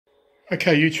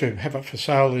Okay, YouTube, have it for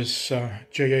sale this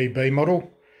GEB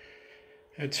model.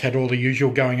 It's had all the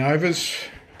usual going overs.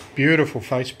 Beautiful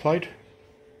faceplate.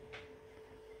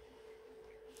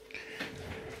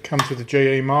 Comes with a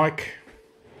GE mic.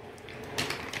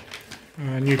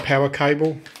 New power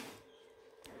cable.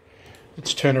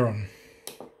 Let's turn her on.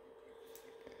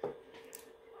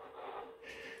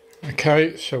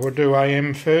 Okay, so we'll do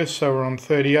AM first, so we're on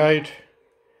 38.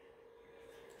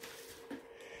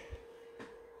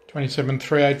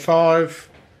 27385,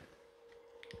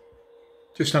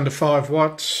 just under 5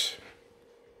 watts.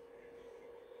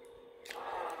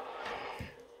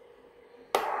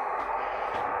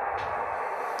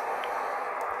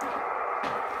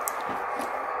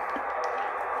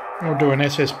 We'll do an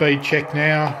SSB check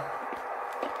now.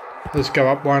 Let's go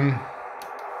up one.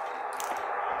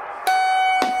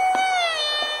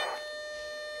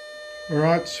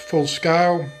 Alright, it's full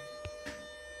scale.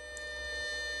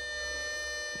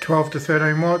 12 to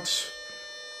 13 watts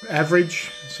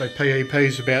average, so PEP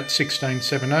is about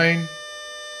 16-17.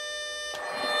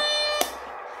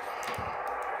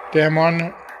 Down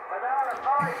one.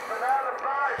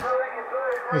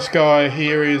 This guy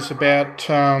here is about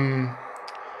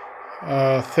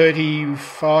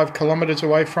 35 kilometers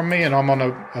away from me, and I'm on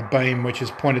a beam which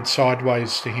is pointed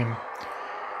sideways to him.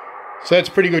 So that's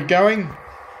pretty good going.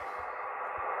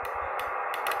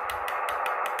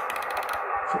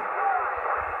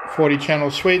 40 channel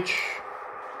switch,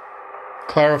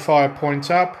 clarifier points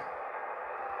up,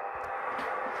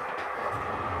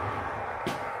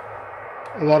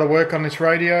 a lot of work on this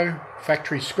radio,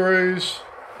 factory screws,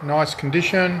 nice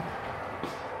condition.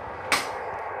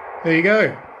 There you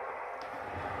go,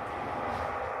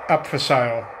 up for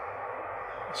sale.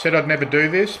 Said I'd never do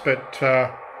this, but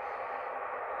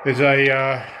there's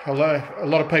a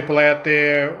lot of people out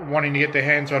there wanting to get their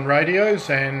hands on radios,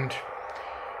 and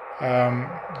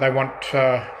they want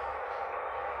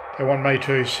me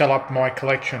to sell up my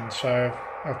collection, so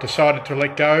I've decided to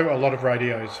let go a lot of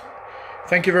radios.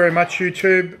 Thank you very much,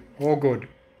 YouTube. All good.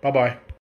 Bye bye.